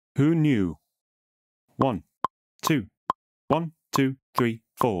Who knew? 1, 2, 1, 2, 3,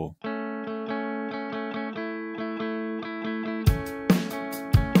 4.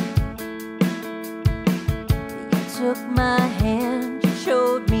 You took my hand, you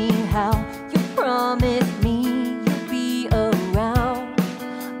showed me how, you promised me you'd be around.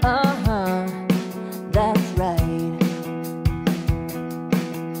 That's right.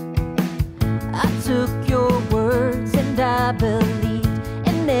 I took your words and I believed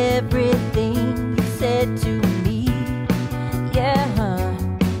in everything you said to me. Yeah,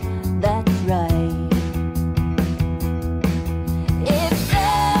 that's right. If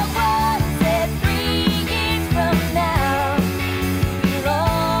someone said 3 years from now you're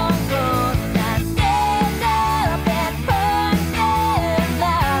all gone, I'd stand up and punch them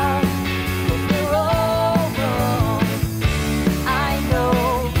out, 'cause they're all wrong. I know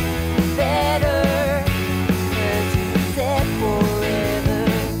better, 'cause you said forever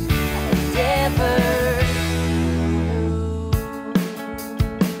and ever.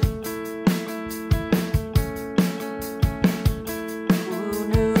 Who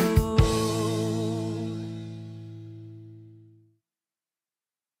knew?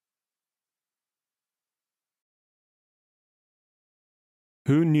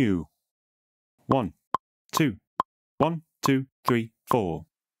 Who knew? 1, 2, 1, 2, 3, 4.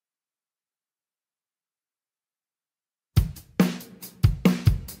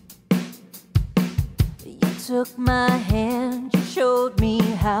 You took my hand, you showed me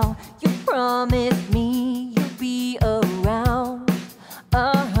how, you promised me you'd be around.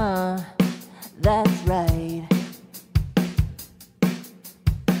 That's right.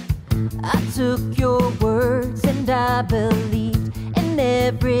 I took your words and I believed in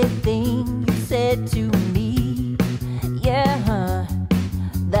everything you said to me. Yeah,